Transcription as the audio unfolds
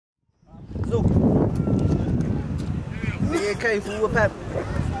The AK, fool, what happened?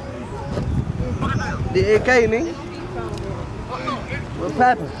 The AK, nigga. What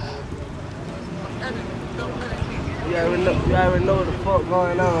happened? You already know what the fuck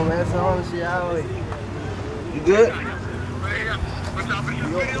going on, man. That's the only shit I always. You good?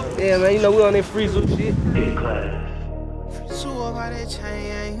 Yeah, man, you know we on that free zoo shit. Free zoo up by that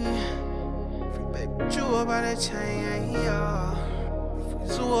chain, free baby Jew up by that chain, yeah. Free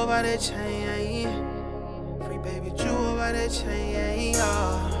zoo up by that chain, free baby Jew up by that chain,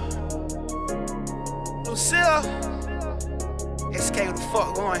 yeah. Lucier, SK, what the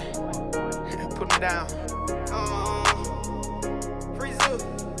fuck going? Put him down. Free zoo.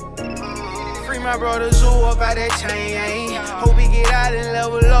 Free my brother Zoo up by that chain. Hope he get out and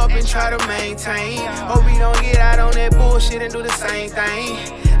level up and try to maintain. Hope he don't get out on that bullshit and do the same thing.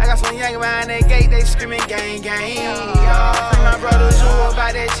 I got some young behind that gate, they screaming gang gang. Free my brother Zoo up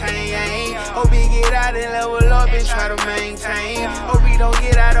by that chain. Hope he get out and level up and try to maintain. Hope he don't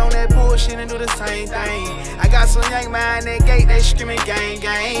get out on that bullshit and do the same thing. I got some young behind that gate, they screaming gang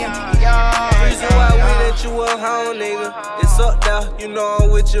gang. Reason why we let you up home, nigga. It's up there, you know I'm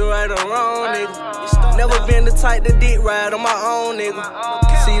with you right or wrong, nigga. Never been the type to dick ride on my own, nigga.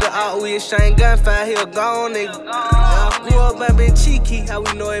 See the out, we exchange gunfire, he a gone, nigga. Grew up and been cheeky, how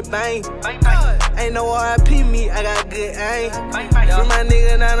we know it bang. Ain't no RIP me, I got good aim. Free my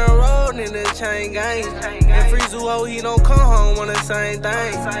nigga down the road in the chain gang. And free Zoo, he don't come home on the same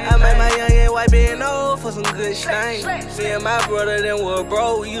thing. I made my young and white being old for some good stain. Me and my brother then were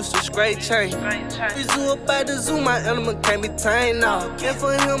bro, we used to scrape chain. Free Zoo up by the zoo, my animal can't be tamed now. And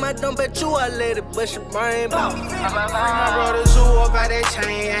for him, I don't bet you I let it bust your brain out. Free my brother Zoo up by that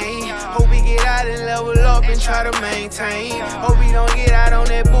chain. Hope he get out and level up and try to maintain. Hope he don't get out on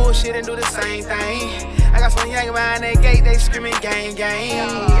that bullshit and do the same thing. I got some young behind that gate, they screaming gang gang.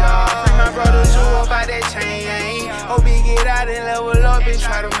 Free my brother Zoo up by that chain. Hope he get out and level up and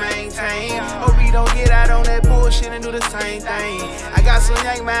try to maintain. Hope he don't get out on that bullshit and do the same thing. I got some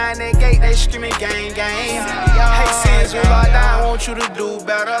young behind that gate, they screaming gang gang. Hey sis, you locked down, I want you to do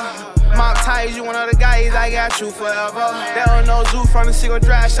better. Mop ties, you one of the guys, I got you forever. There was no zoo from the single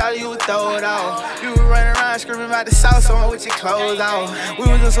drive, shot you throw it off. You was running around screaming about the south, so with your clothes off.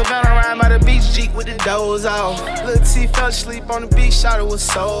 We was in Savannah around by the beach, Jeep with the doors off. Little T fell asleep on the beach, shot it was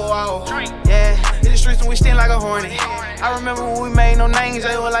so off. Yeah, in the streets and we sting like a hornet. I remember when we made no names,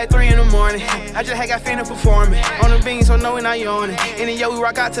 it was like 3 in the morning. I just had got finished performing on the beans, so no we not yawning. And then yo, we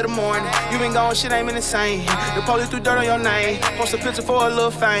rock out to the morning. You been gone, shit ain't been the same. The police threw dirt on your name, post a picture for a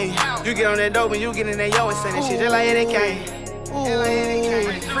little fame. You get on that dope and you get in that yo and say that shit just like it came.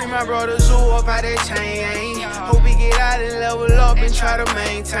 Free my brother Zoo up by that chain. Hope he get out and level up and try to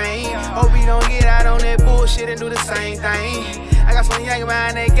maintain. Hope he don't get out on that bullshit and do the same thing. I got some young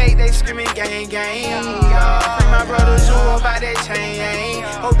behind that gate, they screaming gang gang. Free my brother Zoo up by that chain.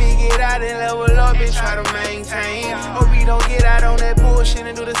 Hope he get out and level up and try to maintain. Hope he don't get out on that bullshit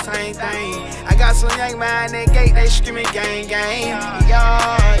and do the same thing. I got some young behind that gate, they screaming gang gang.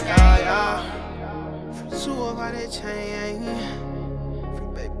 Free Zoo up by that chain.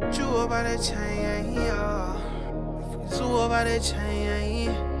 Free baby Jew up by that chain, yeah. Free Zoo up by that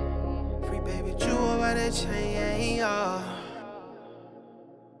chain. Free baby Jew up by that chain, yeah.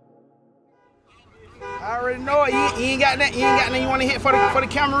 I already know it. You ain't got that. You ain't got nothing you want to hit for the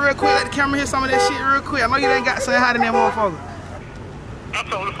camera real quick. Let the camera hit some of that shit real quick. I know you ain't got something hot in that motherfucker. I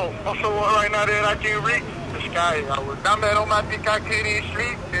told the folks, I'm so one right now that I can't reach the sky. I was down there on my dick, I couldn't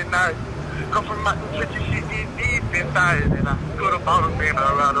sleep, and I come from my tricky shit deep inside, and I could have bought a man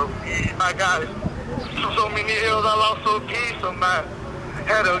around the feet. I got it. So many hills, I lost so peace of mind.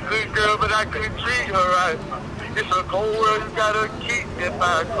 Had a good girl, but I couldn't treat her right. It's a cold world, you gotta keep that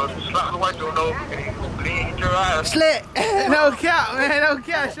fire, cause the slap the white don't know, bleed your eyes. Slit! No cap, man, no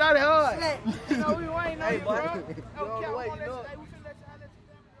cap, shot it hard. Hey, boy. No cap,